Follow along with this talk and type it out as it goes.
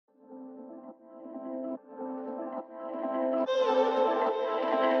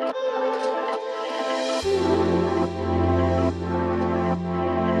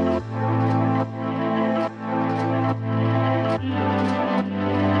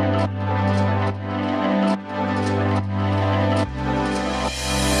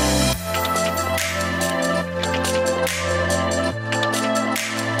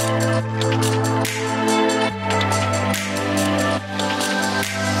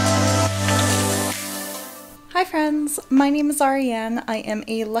friends, my name is Ariane. I am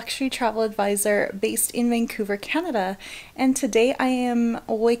a luxury travel advisor based in Vancouver, Canada, and today I am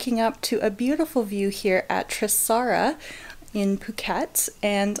waking up to a beautiful view here at Trisara in Phuket,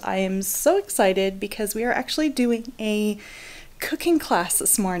 and I am so excited because we are actually doing a cooking class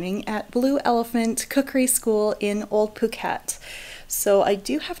this morning at Blue Elephant Cookery School in Old Phuket. So I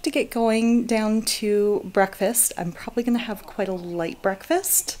do have to get going down to breakfast. I'm probably going to have quite a light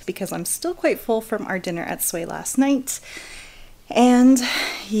breakfast because I'm still quite full from our dinner at Sway last night. And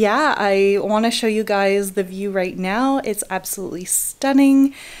yeah, I want to show you guys the view right now. It's absolutely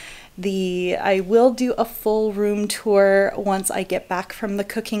stunning. I will do a full room tour once I get back from the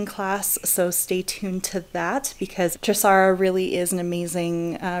cooking class, so stay tuned to that because Trisara really is an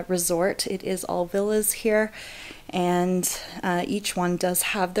amazing resort. It is all villas here, and each one does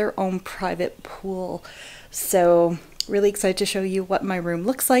have their own private pool. So really excited to show you what my room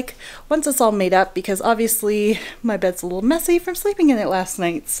looks like once it's all made up, because obviously my bed's a little messy from sleeping in it last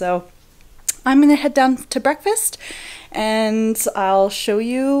night. So I'm gonna head down to breakfast and I'll show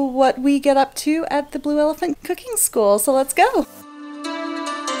you what we get up to at the Blue Elephant Cooking School. So let's go.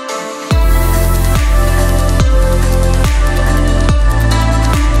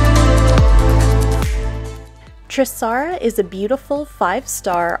 Trisara is a beautiful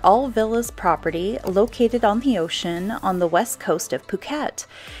 5-star all-villas property located on the ocean on the west coast of Phuket.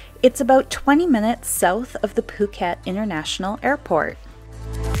 It's about 20 minutes south of the Phuket International Airport.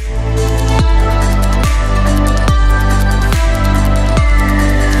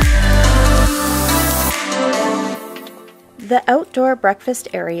 The outdoor breakfast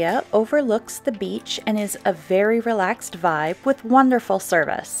area overlooks the beach and is a very relaxed vibe with wonderful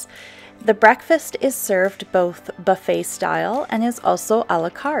service. The breakfast is served both buffet style and is also a la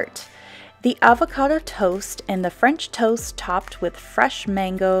carte. The avocado toast and the French toast topped with fresh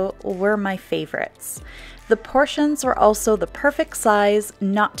mango were my favorites. The portions were also the perfect size,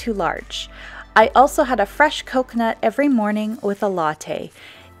 not too large. I also had a fresh coconut every morning with a latte.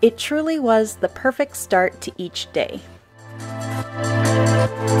 It truly was the perfect start to each day.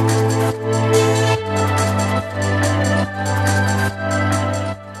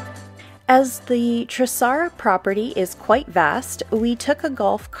 As the Trisara property is quite vast, we took a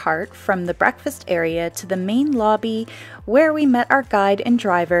golf cart from the breakfast area to the main lobby, where we met our guide and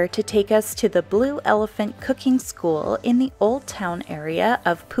driver to take us to the Blue Elephant Cooking School in the Old Town area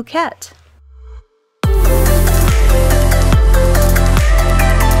of Phuket.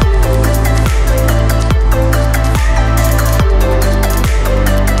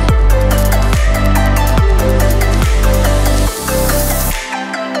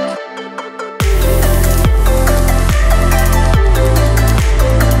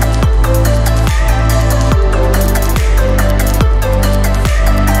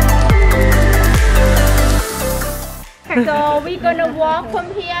 So we're gonna walk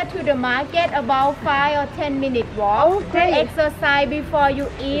from here to the market, about 5 or 10 minute walk. Okay. Exercise before you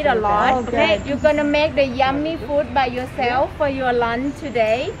eat a lot. Okay. You're gonna make the yummy food by yourself for your lunch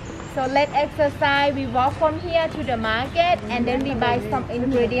today. So let's exercise. We walk from here to the market and then we buy some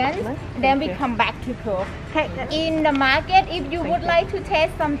ingredients. Then we come back to cook. In the market, if you would like to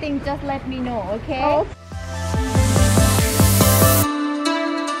taste something, just let me know, okay?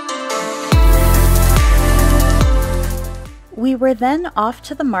 We were then off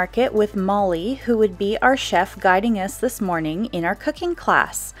to the market with Molly, who would be our chef guiding us this morning in our cooking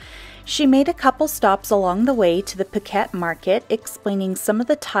class. She made a couple stops along the way to the Phuket Market, explaining some of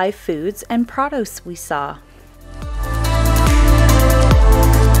the Thai foods and produce we saw.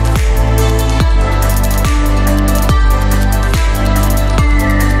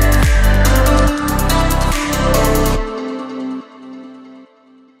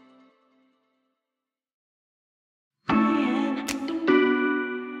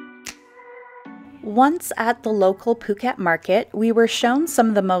 Once at the local Phuket Market, we were shown some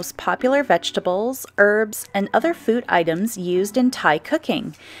of the most popular vegetables, herbs, and other food items used in Thai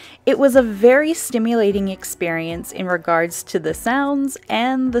cooking. It was a very stimulating experience in regards to the sounds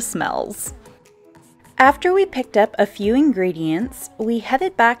and the smells. After we picked up a few ingredients, we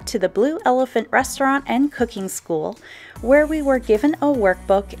headed back to the Blue Elephant Restaurant and Cooking School, where we were given a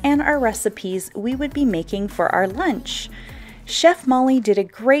workbook and our recipes we would be making for our lunch. Chef Molly did a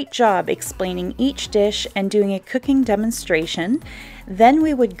great job explaining each dish and doing a cooking demonstration. Then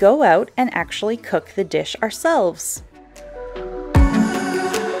we would go out and actually cook the dish ourselves.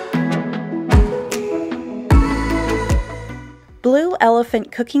 Blue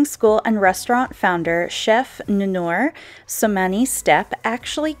Elephant Cooking School and Restaurant founder Chef Nunur Somani Step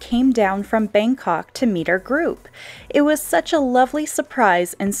actually came down from Bangkok to meet our group. It was such a lovely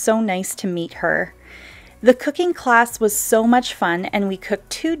surprise and so nice to meet her. The cooking class was so much fun and we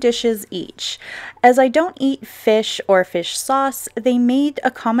cooked 2 dishes each. As I don't eat fish or fish sauce, they made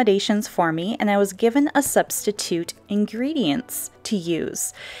accommodations for me and I was given a substitute ingredients to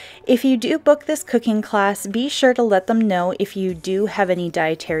use. If you do book this cooking class, be sure to let them know if you do have any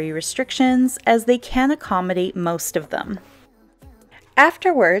dietary restrictions, as they can accommodate most of them.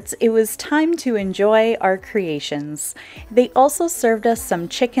 Afterwards, it was time to enjoy our creations. They also served us some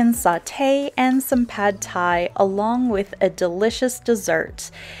chicken sauté and some pad thai, along with a delicious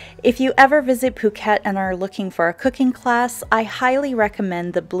dessert. If you ever visit Phuket and are looking for a cooking class, I highly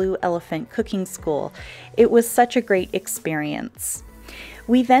recommend the Blue Elephant Cooking School. It was such a great experience.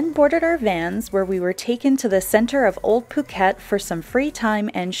 We then boarded our vans, where we were taken to the center of Old Phuket for some free time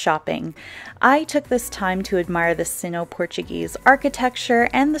and shopping. I took this time to admire the Sino-Portuguese architecture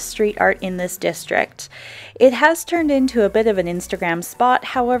and the street art in this district. It has turned into a bit of an Instagram spot,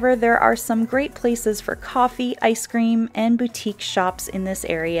 however, there are some great places for coffee, ice cream, and boutique shops in this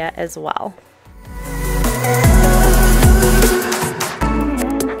area as well.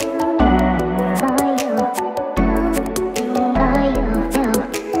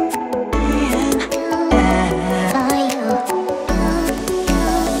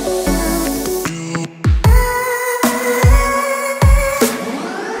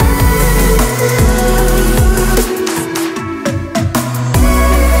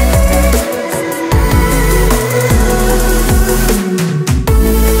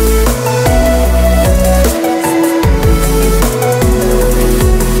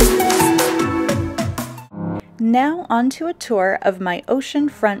 Now onto a tour of my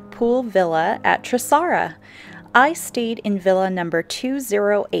oceanfront pool villa at Trisara. I stayed in villa number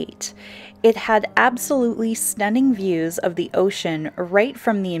 208. It had absolutely stunning views of the ocean right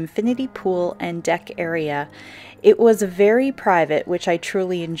from the infinity pool and deck area. It was very private, which I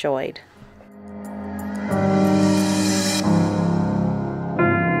truly enjoyed.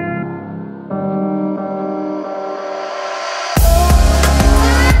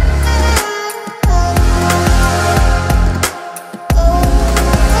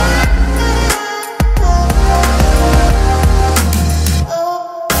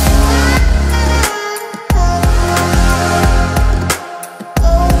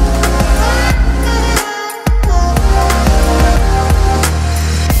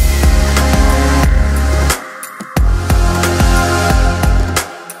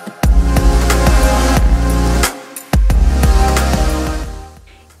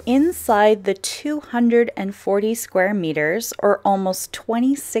 Inside the 240 square meters, or almost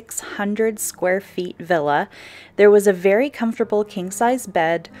 2,600 square feet villa, there was a very comfortable king-size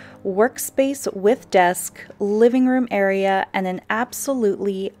bed, workspace with desk, living room area, and an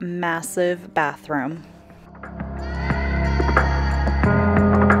absolutely massive bathroom.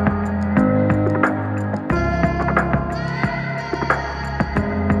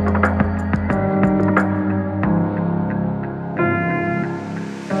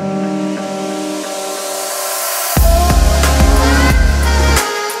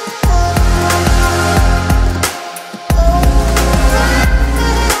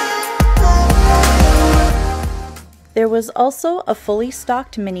 There was also a fully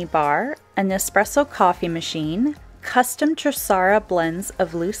stocked minibar, an espresso coffee machine, custom Trisara blends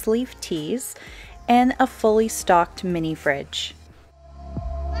of loose leaf teas, and a fully stocked mini fridge.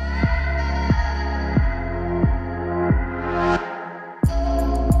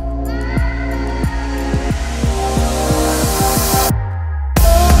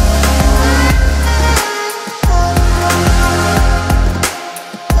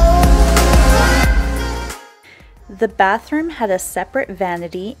 The bathroom had a separate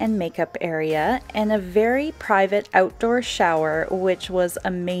vanity and makeup area and a very private outdoor shower, which was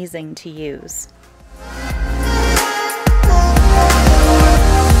amazing to use.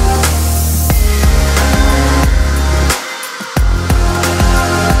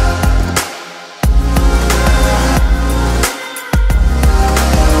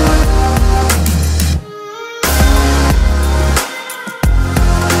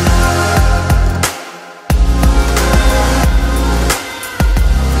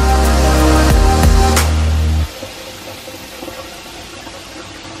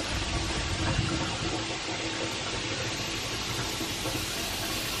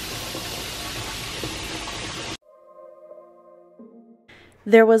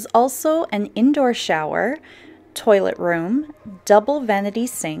 There was also an indoor shower, toilet room, double vanity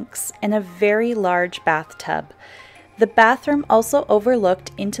sinks, and a very large bathtub. The bathroom also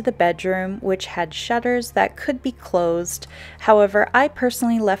overlooked into the bedroom, which had shutters that could be closed. However, I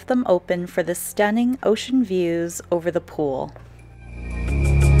personally left them open for the stunning ocean views over the pool.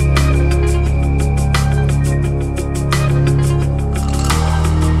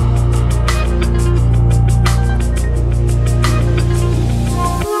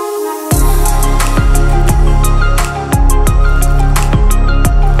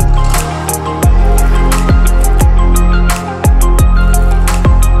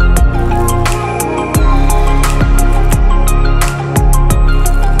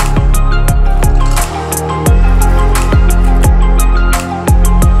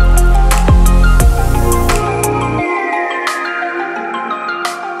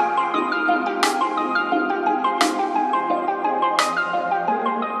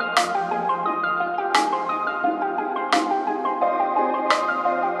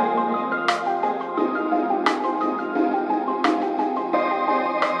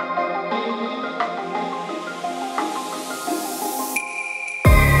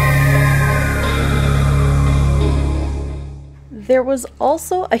 There was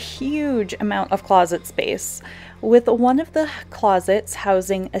also a huge amount of closet space, with one of the closets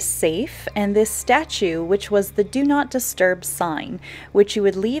housing a safe and this statue, which was the Do Not Disturb sign, which you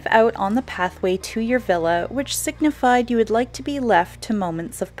would leave out on the pathway to your villa, which signified you would like to be left to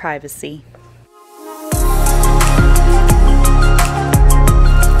moments of privacy.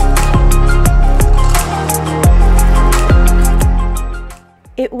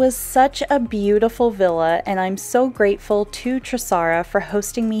 It was such a beautiful villa, and I'm so grateful to Trisara for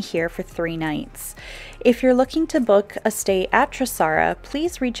hosting me here for 3 nights. If you're looking to book a stay at Trisara,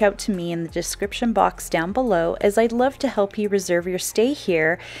 please reach out to me in the description box down below, as I'd love to help you reserve your stay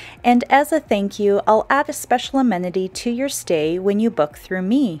here, and as a thank you, I'll add a special amenity to your stay when you book through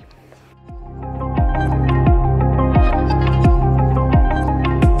me.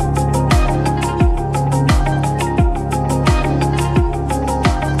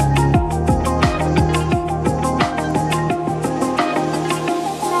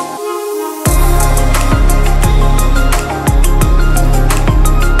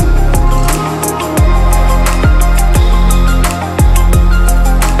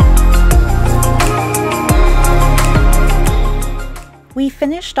 We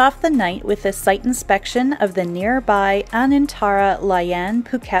finished off the night with a site inspection of the nearby Anantara Layan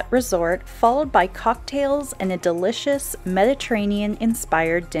Phuket Resort, followed by cocktails and a delicious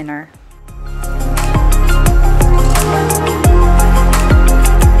Mediterranean-inspired dinner.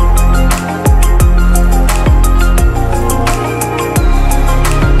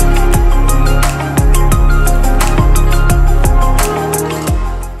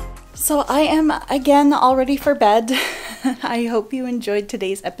 So I am again all ready for bed. I hope you enjoyed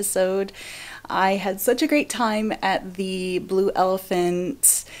today's episode. I had such a great time at the Blue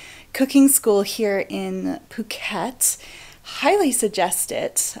Elephant cooking school here in Phuket. Highly suggest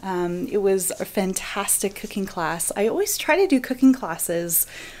it. It was a fantastic cooking class. I always try to do cooking classes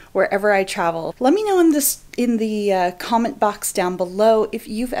wherever I travel. Let me know in the comment box down below if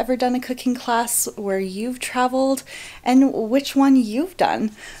you've ever done a cooking class where you've traveled and which one you've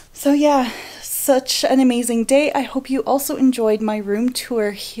done. So yeah, such an amazing day. I hope you also enjoyed my room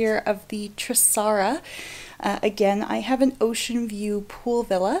tour here of the Trisara. Again, I have an ocean view pool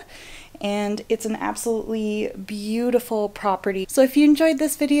villa, and it's an absolutely beautiful property. So if you enjoyed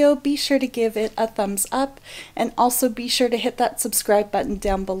this video, be sure to give it a thumbs up, and also be sure to hit that subscribe button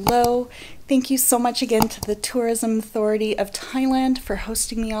down below. Thank you so much again to the Tourism Authority of Thailand for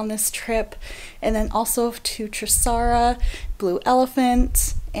hosting me on this trip, and then also to Trisara, Blue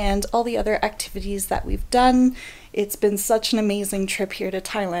Elephant, and all the other activities that we've done. It's been such an amazing trip here to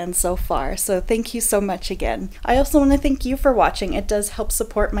Thailand so far, so thank you so much again. I also want to thank you for watching. It does help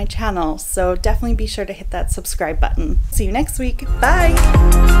support my channel, so definitely be sure to hit that subscribe button. See you next week. Bye!